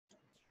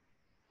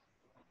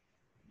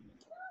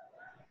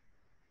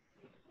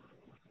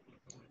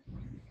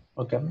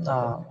Okay.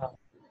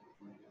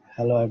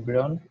 Hello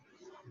everyone.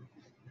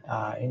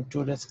 In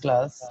today's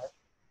class,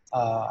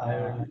 I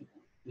will.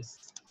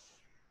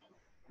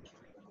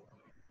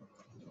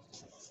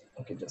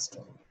 Okay, just a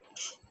minute.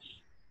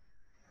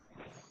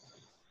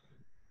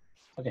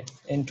 Okay.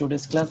 In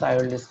today's class, I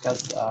will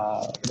discuss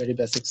very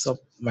basics of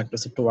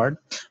Microsoft Word.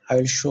 I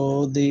will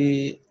show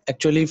the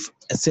actually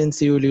since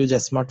you will use a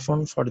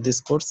smartphone for this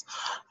course,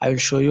 I will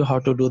show you how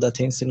to do the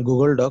things in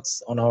Google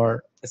Docs on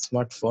our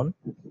smartphone.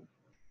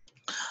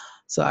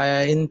 So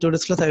in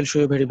today's class, I will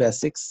show you very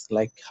basics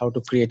like how to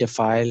create a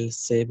file,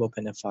 save,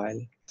 open a file.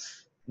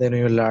 Then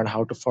you will learn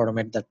how to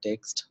format the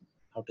text,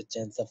 how to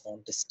change the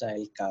font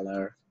style,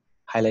 color,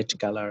 highlight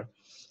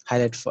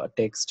for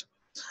text.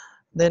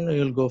 Then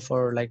we will go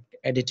for like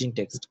editing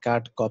text,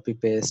 cut, copy,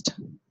 paste,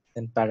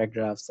 then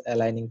paragraphs,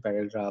 aligning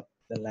paragraph,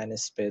 then line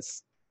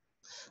space.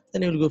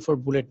 Then you will go for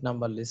bullet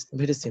number list,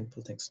 very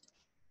simple things.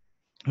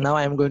 Now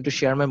I am going to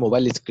share my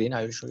mobile screen.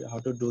 I will show you how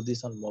to do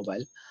this on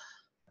mobile.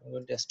 I'm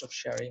going to stop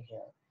sharing here.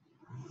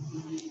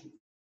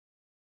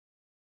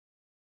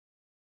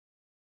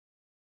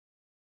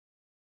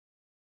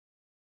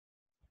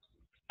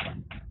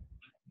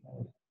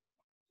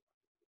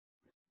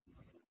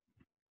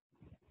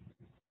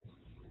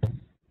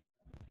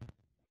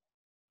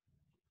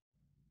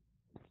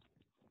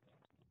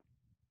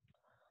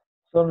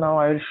 So now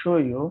I will show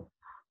you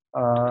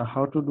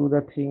how to do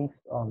the things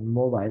on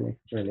mobile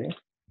actually.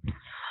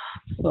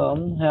 So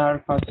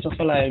here first of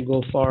all I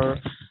go for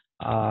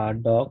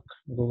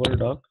Google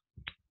Doc.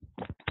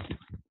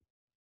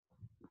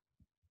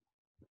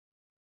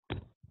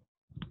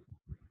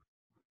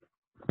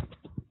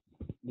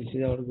 This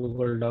is our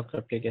Google Doc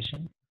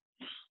application.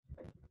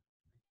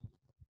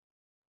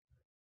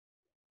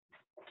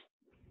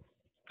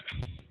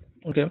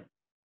 Okay.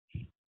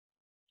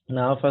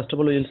 Now first of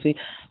all we'll see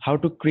how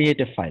to create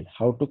a file.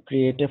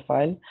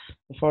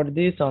 For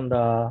this on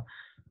the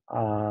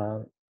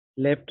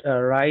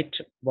right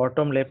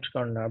bottom left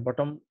corner,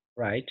 bottom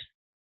right,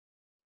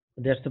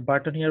 there's a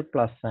button here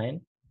plus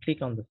sign.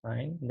 Click on the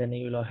sign, then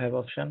you will have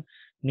option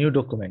new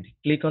document.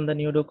 Click on the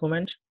new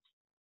document,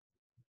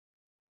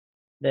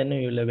 then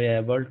you will be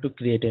able to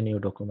create a new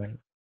document.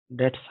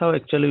 That's how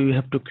actually we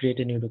have to create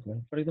a new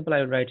document. For example, I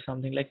will write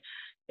something like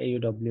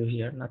AUW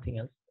here, nothing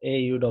else,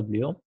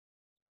 AUW.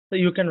 So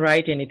you can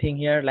write anything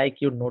here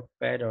like your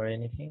notepad or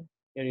anything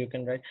here you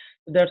can write.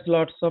 So there's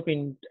lots of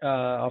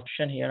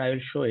option here. I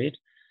will show it.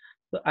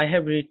 So I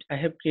have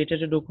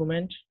created a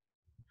document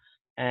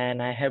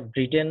and I have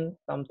written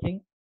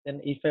something.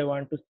 Then if I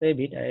want to save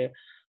it,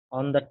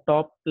 on the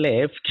top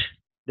left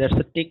there's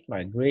a tick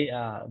mark,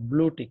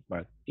 blue tick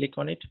mark. Click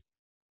on it,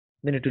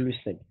 then it will be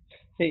saved.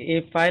 See,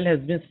 a file has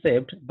been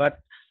saved, but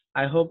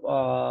I hope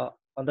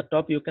on the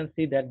top you can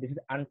see that this is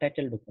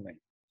untitled document.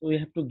 So we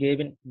have to give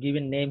a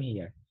name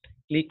here.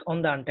 Click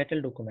on the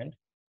untitled document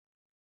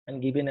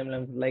and give a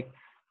name like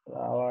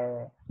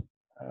our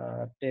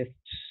test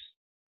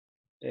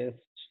test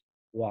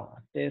wow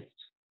test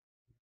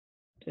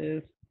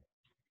test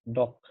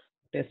doc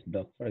test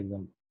doc, for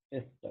example,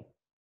 test doc.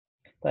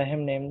 So I have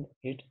named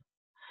it.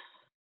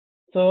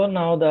 So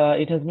now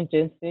it has been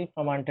changed. See,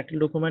 from untitled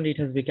document it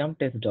has become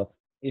test doc.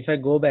 If I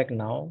go back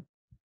now,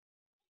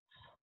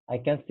 I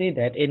can see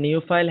that a new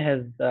file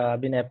has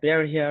been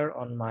appear here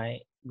on my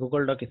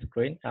Google Doc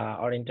screen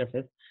or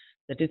interface,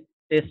 that is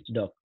test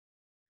doc.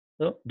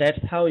 So that's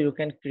how you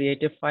can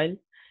create a file,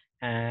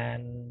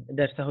 and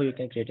that's how you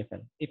can create a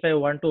file. If I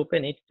want to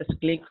open it, just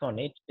click on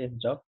it, test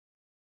doc.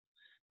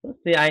 So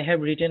see, I have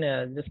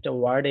written just a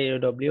word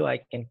AOW. I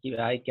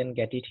can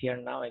get it here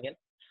now again.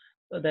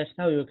 So that's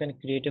how you can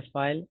create a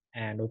file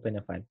and open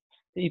a file.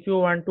 So if you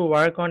want to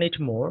work on it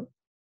more,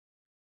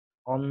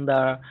 on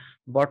the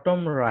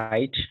bottom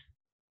right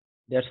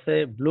there's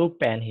a blue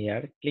pen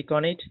here. Click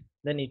on it,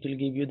 then it will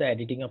give you the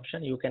editing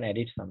option. You can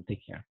edit something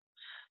here.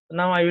 So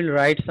now I will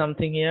write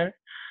something here.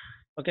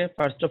 Okay,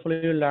 first of all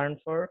you learn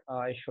for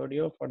I showed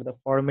you for the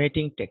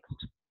formatting text.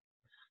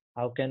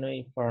 How can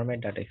we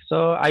format the text?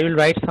 So I will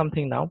write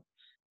something now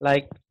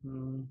like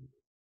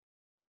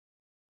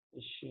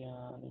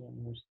Asian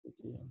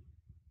University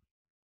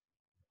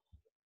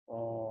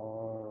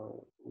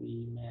for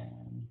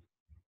women,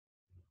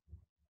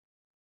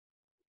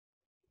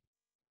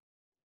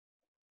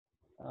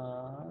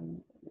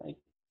 like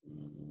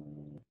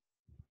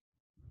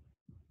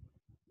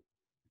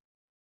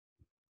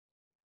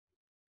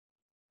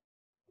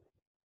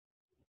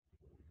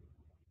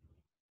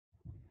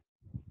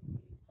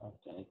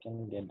okay, I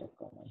can get the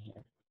comma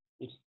here.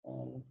 It's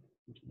an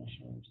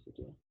international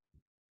university.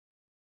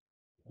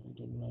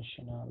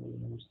 International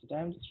University.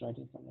 I'm just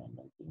writing some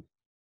random things.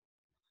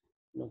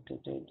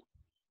 Located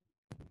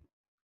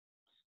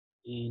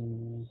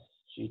in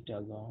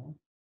Chittagong.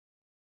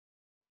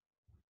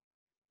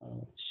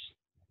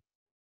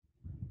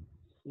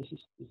 This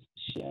is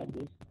share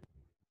this.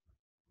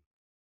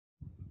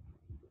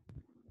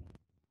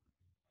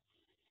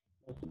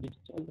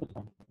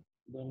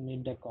 Don't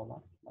need the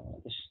comma.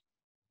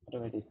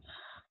 Whatever it is.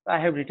 So I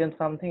have written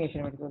something.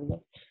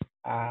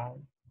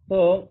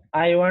 So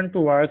I want to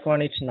work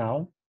on it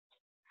now.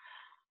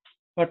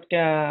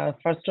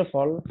 first of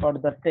all, for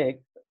the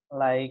text,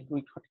 like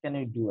what can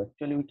we do?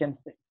 Actually, we can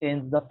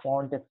change the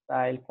font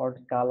style, font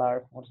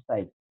color, font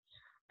size.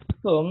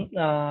 So,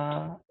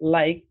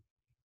 like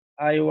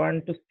I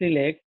want to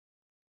select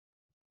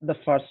the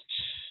first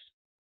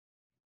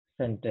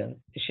sentence,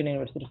 Asian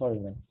University for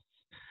Women.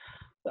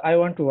 So I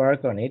want to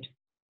work on it.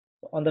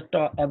 So on the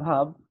top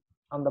above,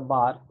 on the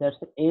bar, there's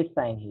a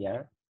sign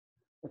here.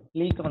 So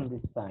click on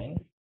this sign.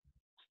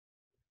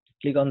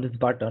 Click on this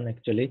button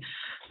actually.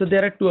 So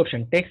there are two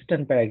options, text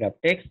and paragraph.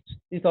 Text,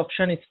 this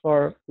option is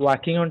for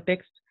working on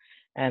text,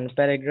 and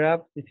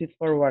paragraph, this is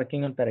for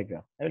working on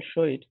paragraph. I will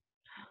show it.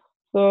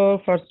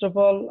 So first of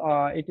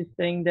all, it is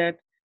saying that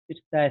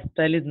the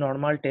style is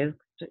normal text.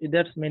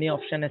 There's many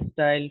options: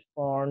 style,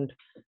 font,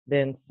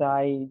 then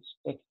size,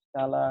 text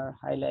color,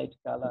 highlight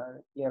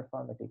color, clear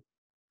formatting.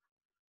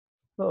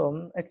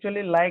 So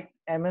actually, like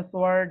MS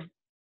Word,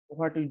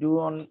 what you do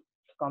on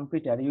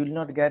computer, you will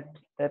not get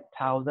that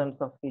thousands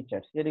of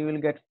features. Here you will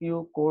get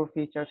few core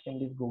features in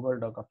this Google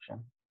Doc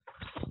option,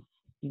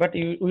 but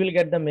you will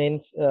get the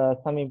main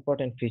some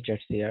important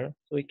features here.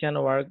 So we can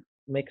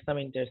make some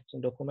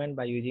interesting document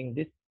by using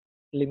this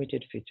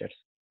limited features.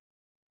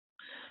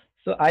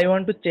 So I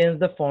want to change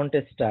the font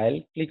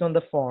style. Click on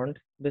the font.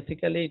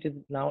 Basically, it is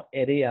now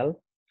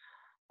Arial.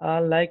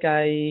 Like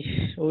I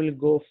will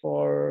go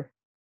for,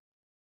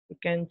 you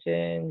can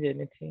change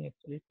anything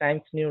actually.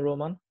 Times New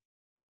Roman.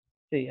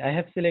 See, I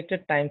have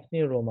selected Times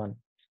New Roman.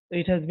 So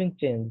it has been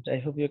changed. I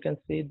hope you can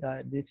see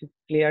that this is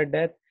clear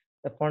that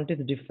the font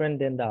is different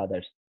than the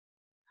others.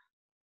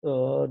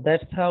 So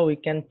that's how we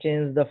can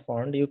change the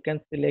font. You can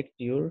select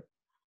your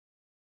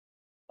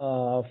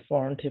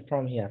font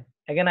from here.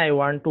 Again, I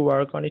want to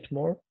work on it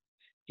more.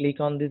 Click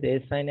on this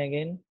A sign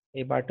again,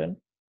 A button.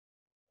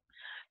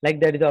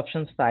 Like there is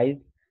option size.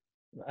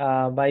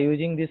 By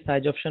using this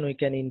size option, we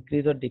can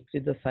increase or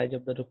decrease the size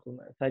of the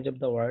document, size of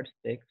the words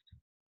text.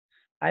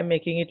 I'm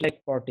making it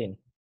like 14.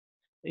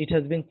 It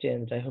has been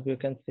changed. I hope you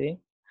can see.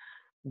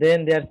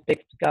 Then there's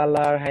text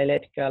color,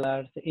 highlight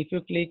color. So if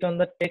you click on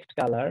the text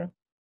color,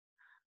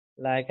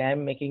 like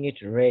I'm making it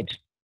red.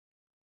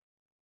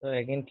 So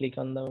again, click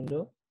on the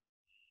window.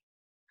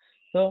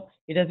 So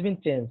it has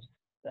been changed.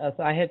 So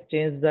I have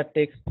changed the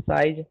text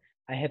size.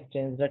 I have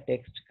changed the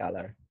text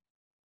color.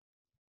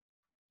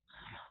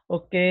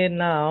 Okay,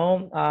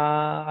 now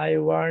I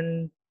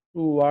want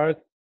to work,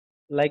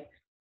 like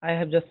I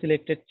have just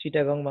selected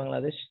Chittagong,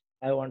 Bangladesh.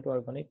 I want to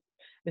work on it.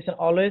 Listen,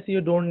 always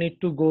you don't need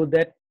to go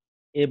that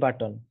A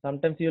button.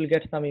 Sometimes you will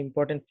get some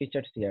important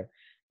features here.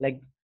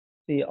 Like,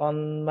 see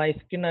on my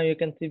screen now you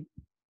can see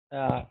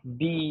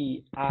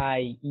B,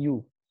 I,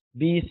 U.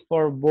 B is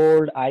for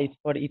bold, I is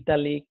for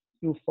italic,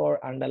 Q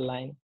for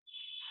underline,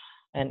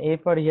 and A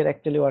for here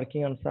actually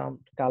working on some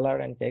color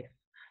and text.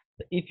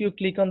 So if you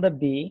click on the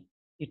B,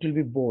 it will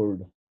be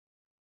bold.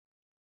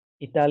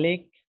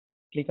 Italic,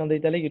 click on the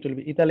italic, it will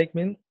be italic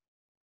means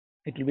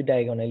it will be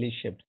diagonally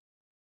shaped.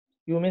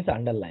 U means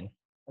underline.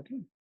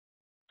 Okay.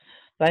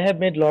 So I have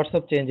made lots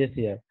of changes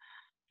here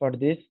for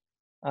this.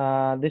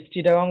 This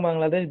Chittagong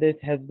Bangladesh, this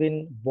has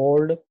been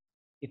bold,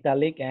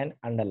 italic, and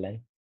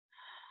underline.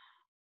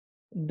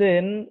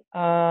 Then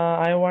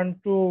I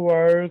want to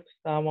work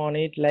some on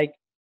it like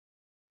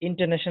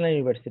international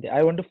university.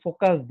 I want to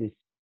focus these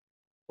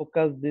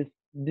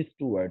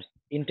two words,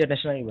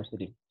 international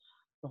university.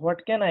 So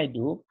what can I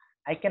do?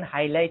 I can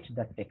highlight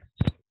the text.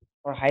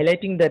 For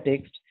highlighting the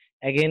text,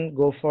 again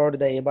go for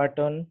the A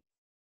button.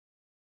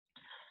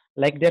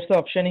 Like there's the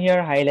option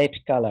here, highlight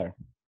color.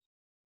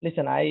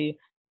 Listen, I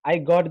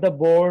got the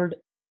bold,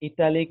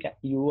 italic,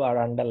 U or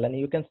underline.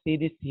 You can see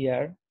this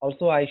here.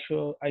 Also, I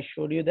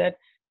showed you that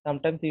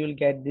sometimes you will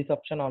get this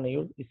option on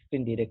your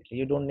screen directly.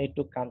 You don't need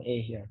to come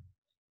A here,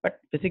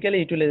 but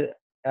basically it will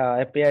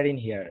appear in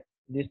here,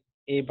 this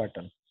A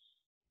button.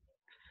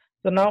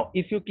 So now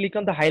if you click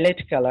on the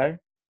highlight color,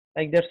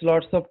 like there's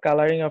lots of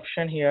coloring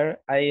option here.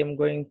 I am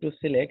going to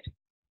select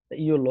the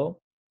yellow.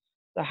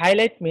 The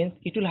highlight means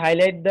it will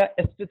highlight the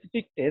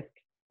specific text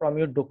from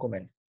your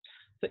document.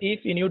 So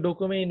if in your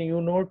document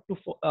you know to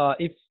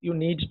if you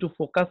need to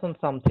focus on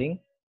something,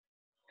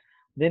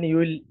 then you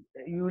will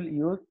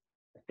use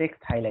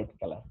text highlight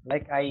color.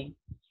 Like I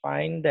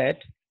find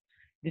that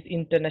this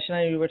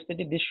international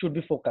university, this should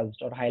be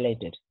focused or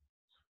highlighted.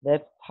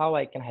 That's how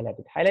I can highlight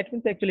it. Highlight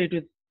means actually it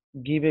will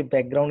give a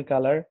background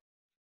color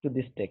to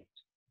this text.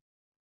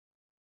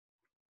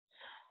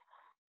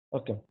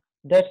 Okay,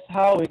 that's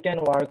how we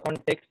can work on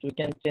text. We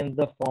can change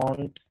the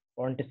font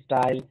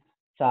style,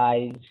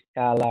 size,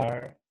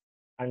 color,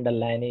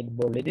 underline it,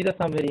 bold it. These are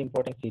some very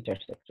important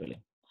features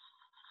actually.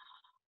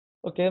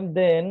 Okay,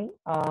 then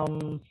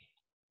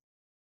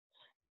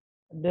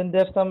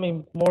there's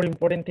some more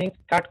important things: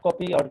 cut,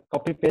 copy, or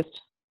copy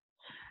paste.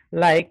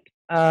 Like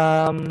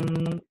I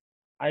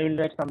will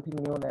write something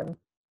new then.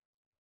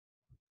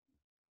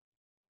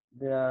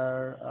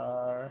 There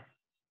are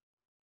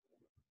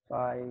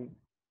 5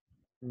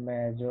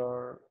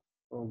 major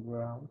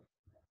programs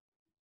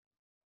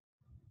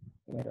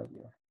in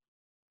AWS.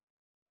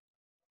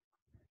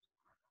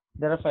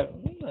 There are 5.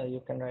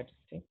 You can write.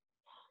 Okay.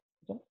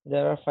 Okay,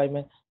 there are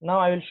now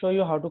I will show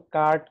you how to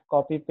cut,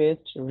 copy,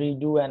 paste,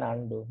 redo, and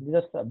undo. These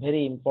are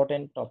very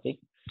important topic.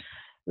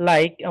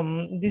 Like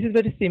this is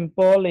very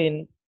simple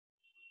in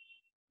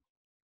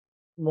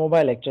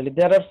mobile. Actually,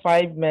 there are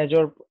five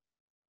major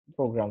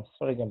programs.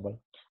 For example,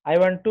 I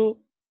want to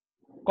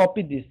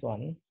copy this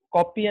one,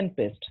 copy and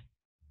paste.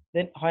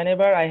 Then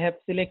whenever I have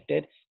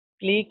selected,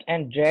 click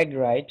and drag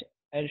right.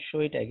 I'll show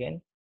it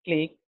again.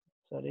 Click,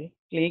 sorry,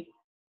 click,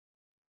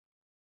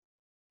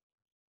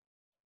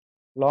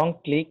 long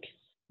click.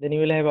 Then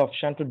you will have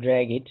option to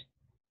drag it.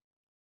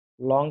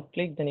 Long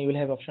click, then you will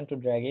have option to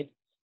drag it.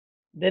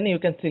 Then you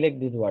can select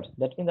these words.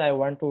 That means I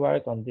want to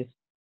work on this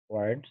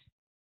words.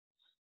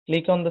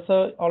 Click on the,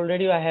 so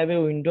already I have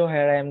a window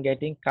here. I am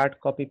getting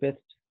cut, copy, paste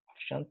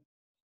options.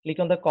 Click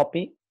on the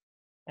copy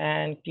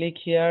and click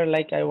here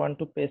like I want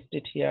to paste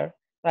it here.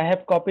 So I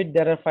have copied.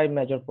 There are five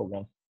major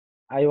programs.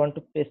 I want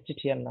to paste it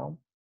here now.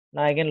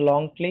 Now again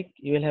long click,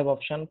 you will have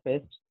option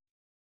paste,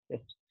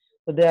 paste.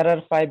 So there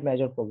are five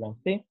major programs.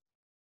 See,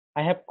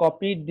 I have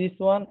copied this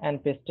one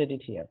and pasted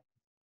it here.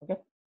 Okay.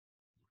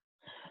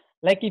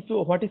 Like if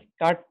you, what is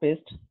cut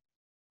paste?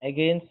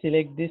 Again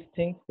select these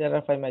things. There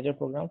are five major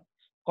programs.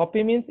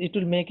 Copy means it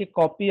will make a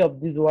copy of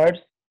these words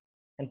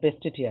and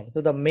paste it here.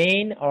 So the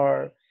main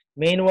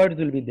words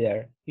will be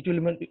there. It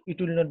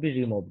will not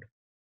be removed.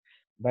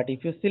 But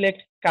if you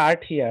select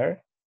cut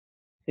here,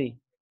 see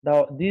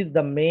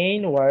the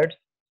main words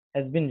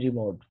has been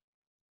removed.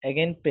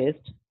 Again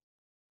paste.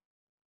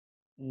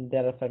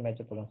 There are five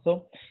major programs.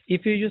 So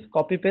if you use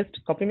copy paste,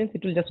 copy means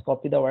it will just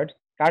copy the words.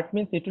 Cut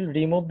means it will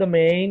remove the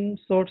main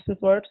sources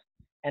words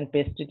and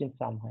paste it in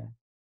somewhere.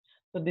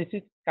 So this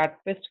is cut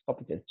paste,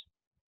 copy paste.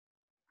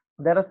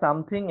 There are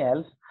something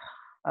else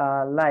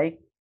like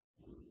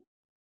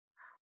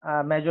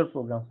major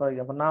programs. For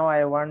example, now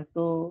I want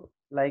to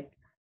like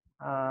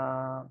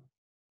uh,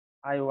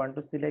 I want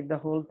to select the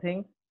whole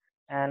thing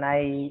and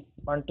I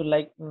want to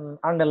like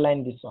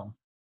underline this one.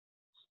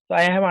 So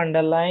I have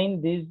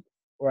underlined these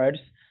words,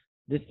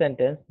 this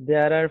sentence.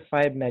 There are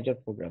five major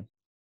programs.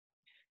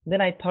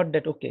 Then I thought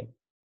that okay,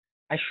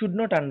 I should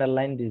not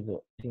underline these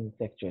things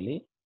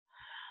actually.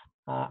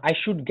 I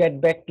should go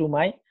back to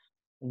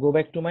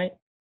my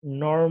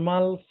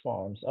normal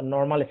forms or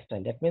normal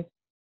style. That means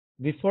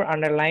before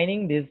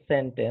underlining this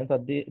sentence or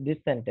this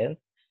sentence,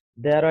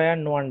 there were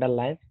no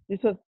underlines. This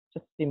was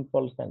just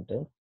simple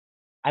sentence.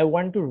 I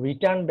want to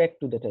return back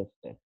to the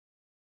text.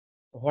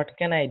 What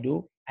can I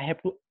do? I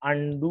have to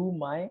undo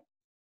my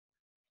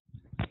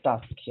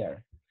task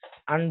here.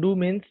 Undo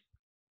means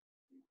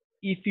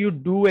if you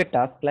do a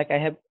task, like I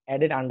have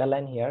added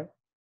underline here,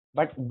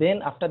 but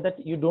then after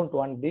that you don't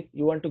want this,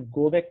 you want to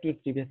go back to your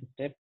previous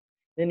step,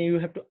 then you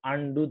have to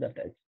undo the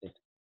step.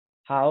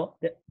 How?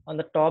 On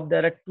the top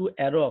there are two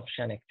arrow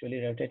option, actually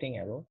rotating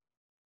arrow.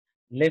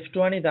 Left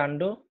one is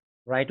undo,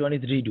 right one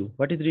is redo.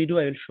 What is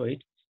redo? I will show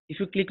it. If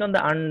you click on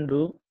the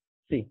undo,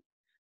 see,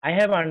 I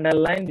have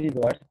underlined these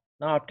words.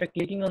 Now after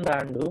clicking on the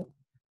undo,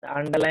 the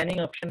underlining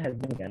option has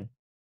been gone.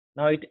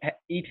 Now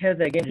it has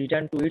again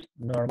returned to its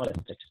normal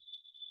state.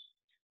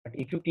 But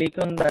if you click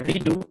on the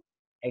redo,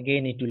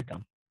 again it will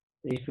come.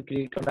 So if you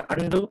click on the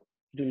undo,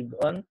 it will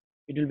gone,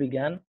 it will be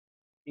gone.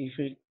 If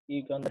you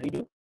click on the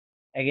redo,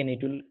 again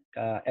it will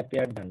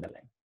appear the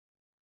underline.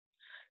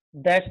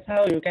 That's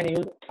how you can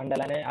use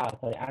undo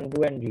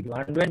and redo.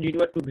 Undo and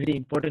redo are two very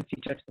important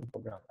features in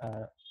program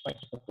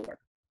Microsoft Word.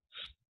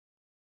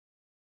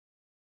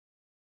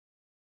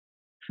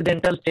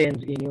 Accidental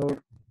change in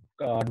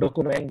your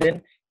document,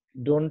 then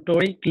don't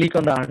worry, click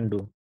on the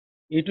undo.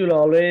 It will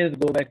always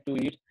go back to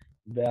its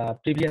the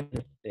previous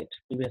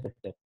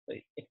step. So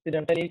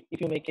accidentally,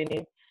 if you make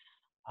any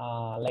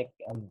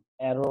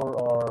error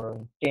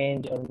or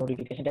change or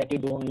notification that you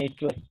don't need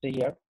to stay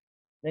here,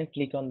 then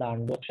click on the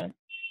undo option.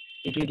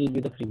 It will give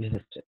you the previous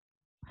step.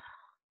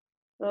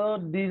 So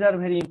these are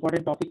very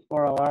important topics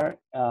for our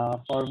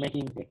for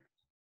making text.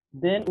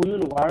 Then we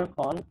will work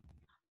on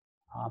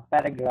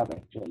paragraph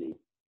actually.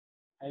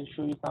 I'll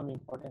show you some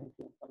important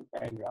things on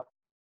paragraph.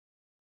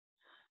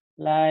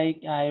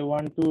 Like I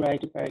want to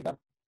write a paragraph.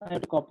 I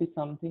have to copy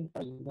something,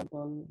 for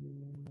example,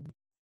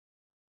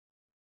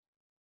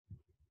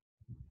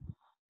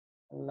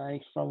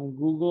 like from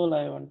Google,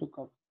 I want to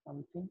copy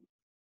something.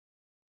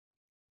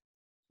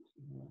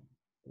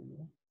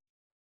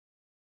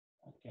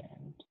 Okay,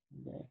 and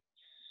that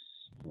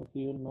what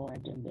you know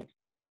and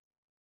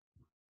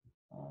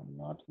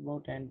not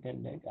about and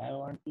I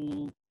want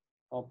to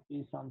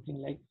copy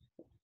something like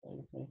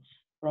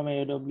from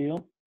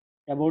AW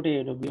about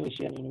AW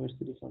Asian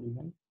University for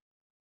even.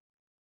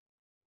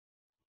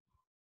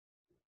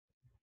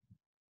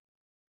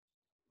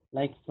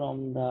 Like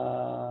from the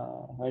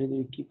where is the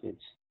wiki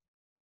page?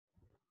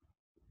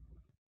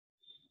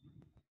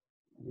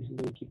 This is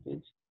the wiki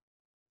page.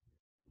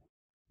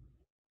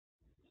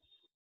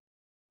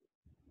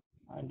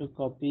 I want to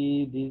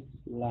copy this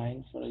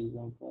line, for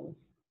example.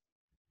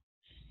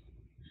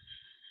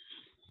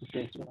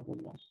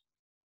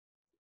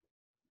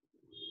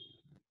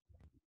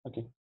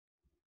 Okay.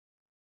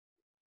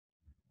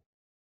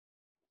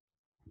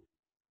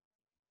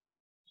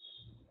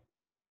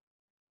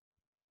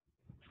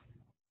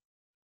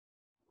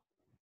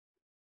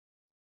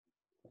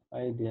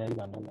 Why there is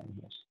underline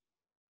here?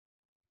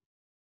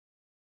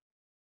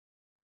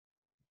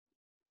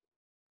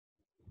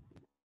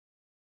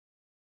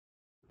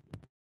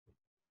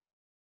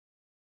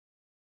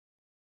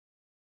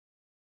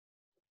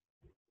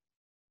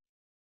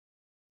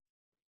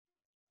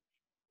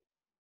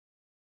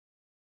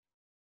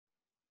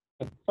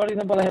 For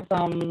example,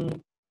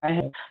 I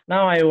have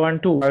now I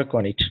want to work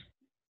on it.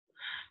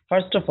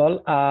 First of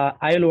all,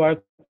 I will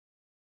work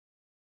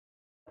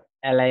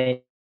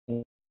align.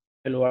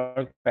 I will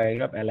work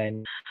paragraph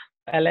align.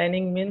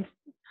 Aligning means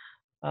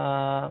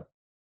uh,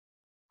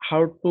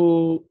 how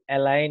to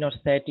align or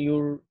set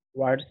your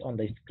words on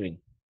the screen.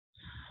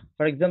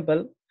 For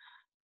example,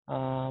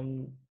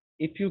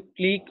 if you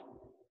click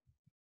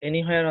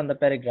anywhere on the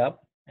paragraph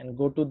and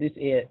go to this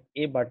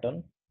A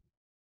button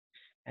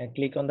and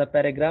click on the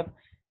paragraph,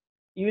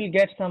 you will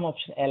get some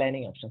option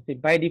aligning option. See,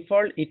 by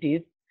default it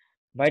is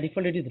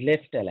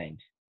left aligned.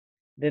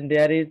 Then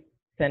there is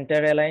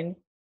center aligned,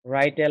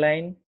 right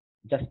aligned,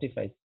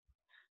 justified.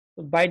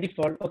 So by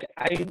default, okay,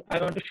 I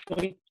want to show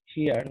it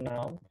here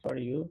now for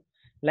you.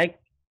 Like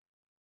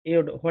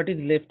what is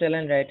left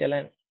align, right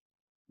align,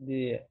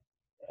 the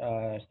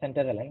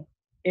center align.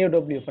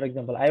 AOW, for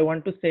example, I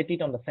want to set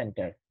it on the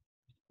center.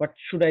 What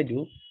should I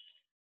do?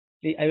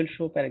 See, I will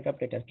show paragraph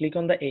later. Click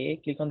on the A,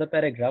 click on the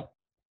paragraph.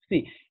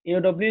 See,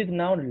 AOW is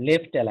now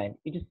left aligned.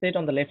 It is set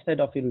on the left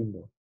side of your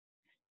window.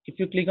 If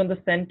you click on the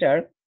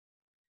center,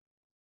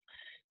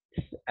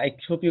 I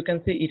hope you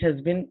can see it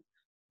has been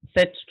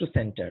set to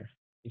center.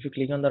 If you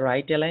click on the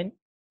right align,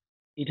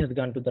 it has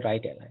gone to the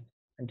right align.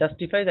 And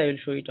justifies, I will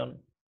show it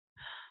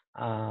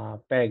on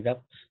paragraph.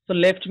 So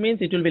left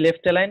means it will be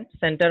left aligned,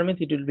 center means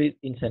it will be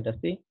in center.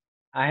 See,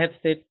 I have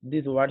set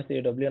these words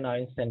AW now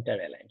in center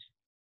aligned.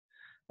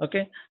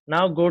 Okay,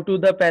 now go to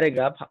the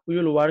paragraph. We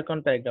will work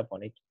on paragraph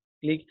on it.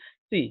 Click,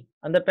 see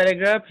on the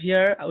paragraph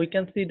here, we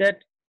can see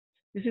that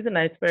this is a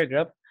nice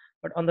paragraph,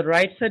 but on the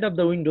right side of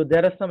the window,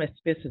 there are some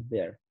spaces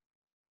there.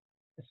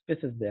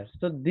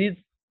 So this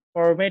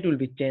format will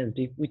be changed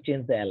if we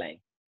change the align.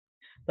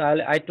 So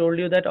I told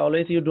you that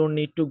always you don't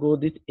need to go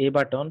this A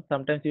button.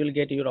 Sometimes you will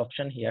get your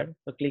option here.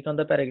 So click on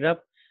the paragraph.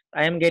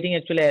 I am getting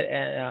actually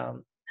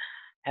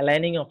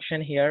aligning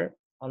option here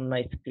on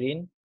my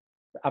screen.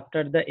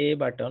 After the A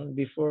button,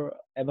 before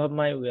above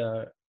my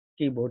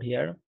keyboard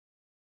here,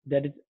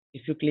 that is,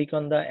 if you click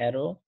on the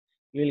arrow,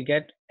 you will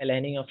get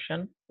aligning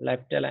option,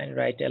 left align,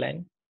 right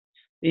align.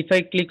 If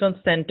I click on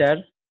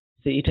center,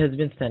 see it has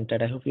been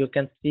centered. I hope you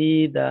can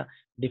see the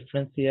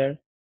difference here.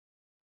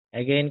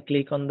 Again,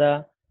 click on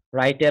the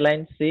right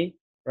align. See,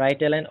 right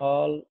align,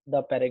 all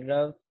the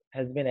paragraphs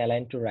has been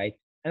aligned to right.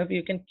 I hope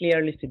you can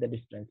clearly see the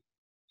difference.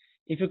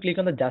 If you click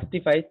on the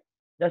justify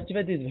is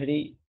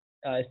very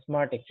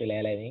smart actually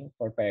aligning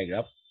for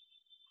paragraph.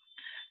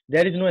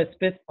 There is no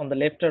space on the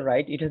left or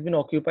right. It has been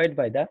occupied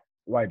by the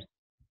words.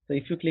 So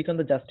if you click on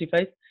the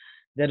justify,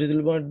 there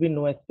will be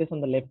no space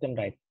on the left and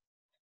right.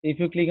 If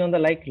you click on the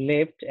like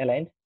left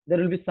aligned, there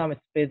will be some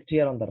space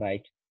here on the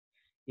right.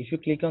 If you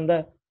click on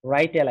the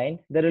right align,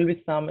 there will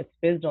be some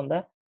space on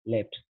the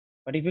left.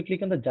 But if you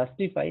click on the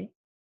justify,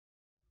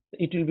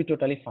 it will be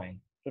totally fine.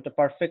 So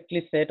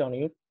perfectly set on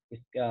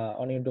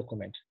your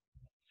document.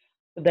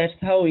 So that's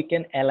how we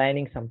can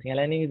aligning something.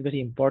 Aligning is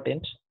very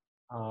important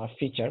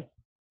feature.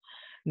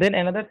 Then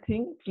another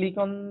thing, click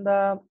on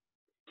the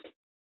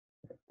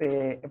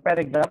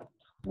paragraph.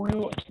 We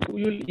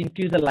will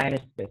increase the line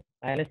space.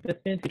 Line space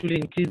means it will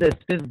increase the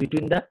space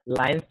between the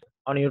lines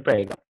on your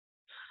paragraph.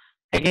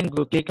 Again,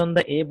 go click on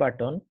the A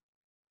button,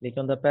 click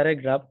on the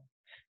paragraph.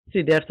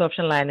 See, there's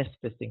option line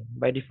spacing.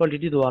 By default,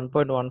 it is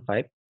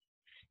 1.15.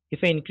 If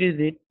I increase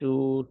it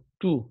to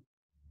 2,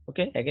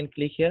 okay, again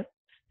click here.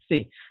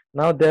 See,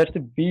 now there's a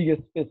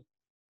big space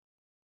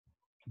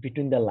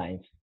between the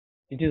lines.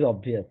 It is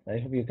obvious. I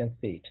hope you can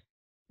see it.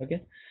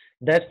 Okay,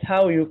 that's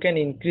how you can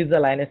increase the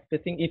line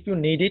spacing if you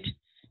need it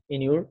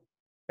in your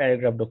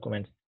paragraph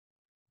documents.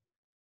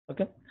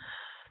 Okay,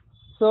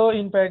 so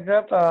in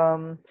paragraph,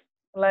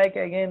 like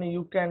again,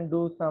 you can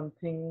do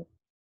something.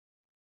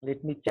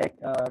 Let me check.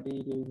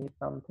 Did you need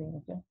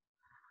something? Okay.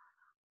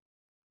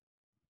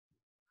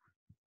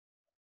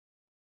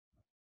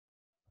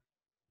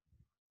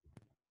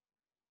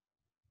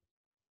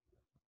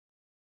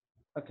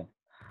 Okay.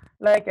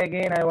 Like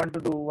again, I want to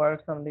do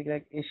work something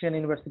like Asian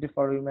University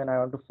for Women. I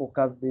want to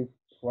focus this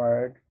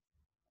word.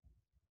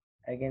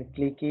 Again,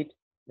 click it,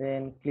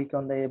 then click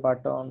on the A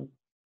button,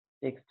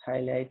 text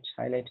highlight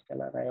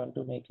color. I want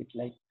to make it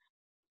like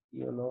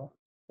yellow.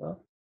 So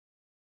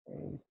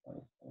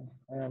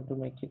I want to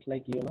make it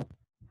like yellow.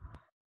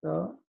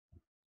 So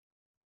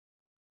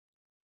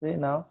see,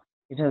 now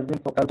it has been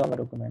focused on the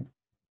document.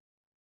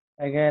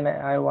 Again,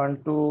 I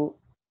want to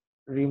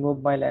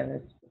remove my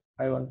line.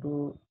 I want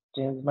to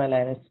change my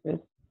line space.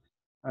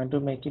 I want to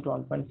make it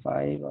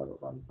 1.5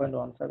 or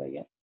 1.15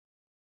 again.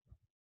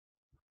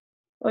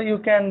 So you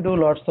can do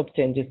lots of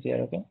changes here.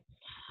 Okay.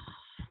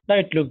 Now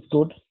it looks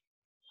good.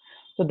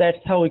 So that's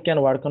how we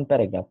can work on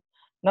paragraph.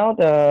 Now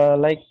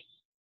the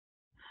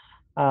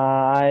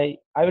I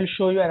will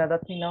show you another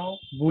thing now,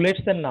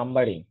 bullets and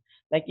numbering.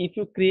 Like if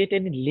you create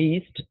any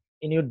list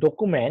in your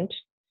document,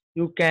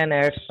 you can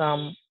add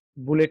some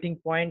bulleting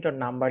point or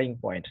numbering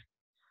point.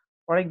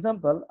 For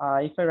example,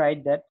 if I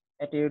write that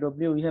at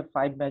AW we have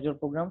 5 major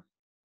programs,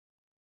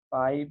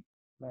 5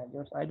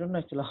 majors. I don't know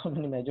actually how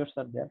many majors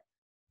are there.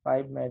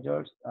 5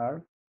 majors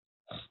are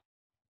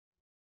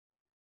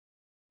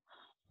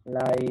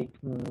like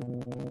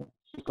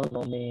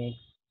economics,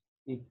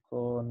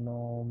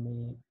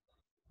 economic,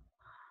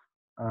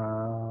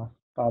 uh,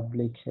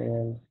 public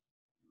health,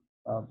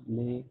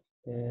 public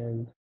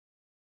health,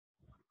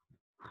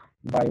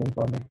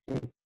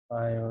 bioinformatics,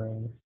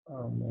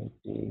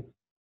 bioinformatics.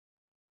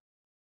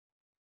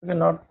 Okay,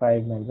 not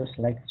 5 majors,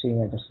 like 3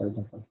 majors, for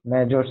example.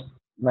 Majors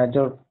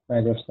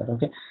are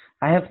okay.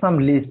 I have some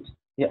list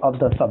of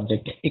the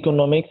subject: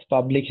 economics,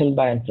 public health,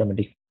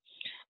 bioinformatics.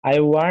 I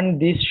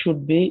want this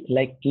should be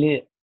like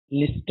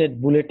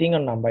listed bulleting or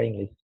numbering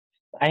list.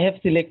 I have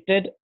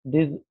selected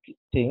these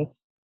things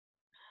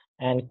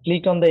and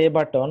click on the A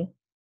button,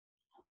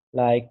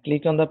 like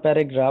click on the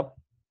paragraph.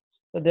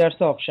 So there's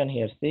the option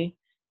here. See,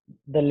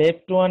 the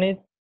left one is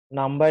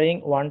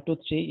numbering 1, 2,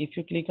 3. If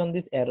you click on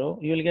this arrow,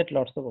 you will get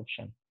lots of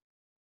options.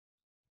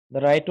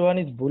 The right one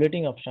is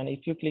bulleting option.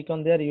 If you click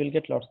on there, you will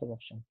get lots of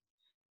options.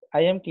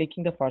 I am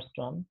clicking the first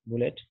one,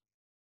 bullet,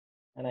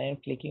 and I am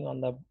clicking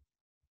on the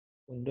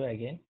window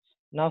again.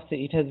 Now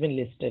see, it has been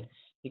listed.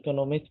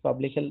 Economics,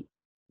 public health,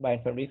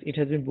 bioinformatics. It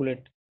has been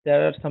bullet.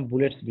 There are some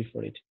bullets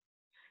before it.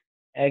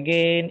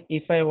 Again,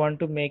 if I want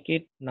to make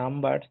it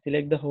numbered,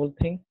 select the whole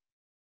thing,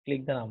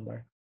 click the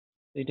number.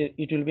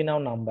 It will be now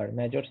number.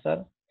 Majors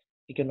are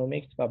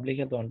economics, public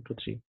health 1, 2,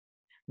 3.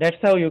 That's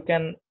how you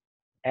can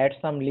add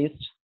some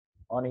list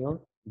on your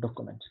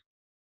document.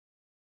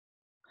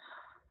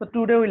 So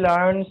today we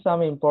learned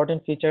some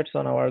important features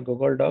on our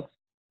Google Docs.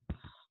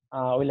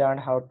 We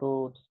learned how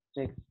to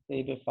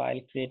save a file,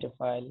 create a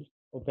file,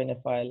 open a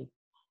file.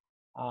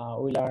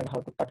 We learned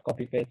how to cut,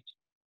 copy, paste,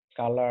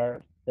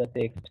 color the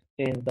text,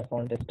 change the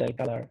font style,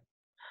 color.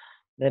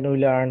 Then we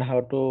learned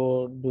how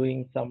to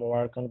doing some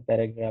work on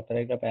paragraph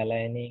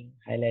aligning,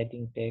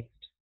 highlighting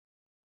text,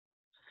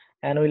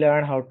 and we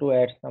learned how to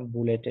add some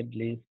bulleted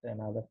list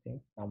and other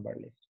things, number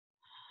list.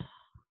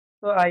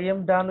 So I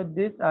am done with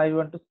this. I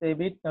want to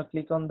save it. Now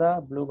click on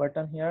the blue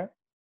button here.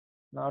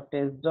 Now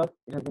test doc,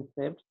 it has been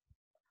saved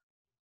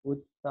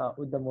with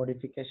the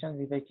modifications.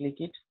 If I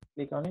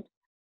click on it,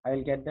 I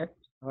will get that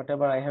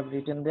whatever I have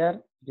written there,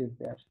 it is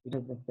there. It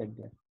has been saved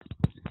there.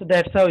 So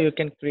that's how you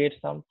can create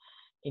some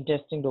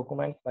interesting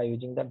documents by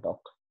using the doc.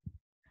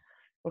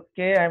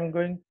 Okay, I'm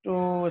going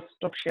to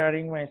stop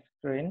sharing my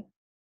screen.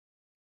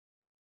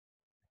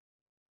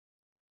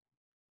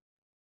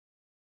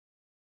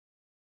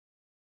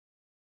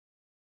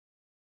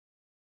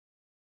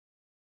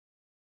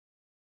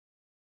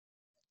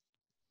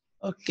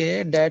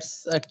 Okay,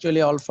 that's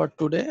actually all for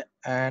today,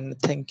 and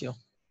thank you.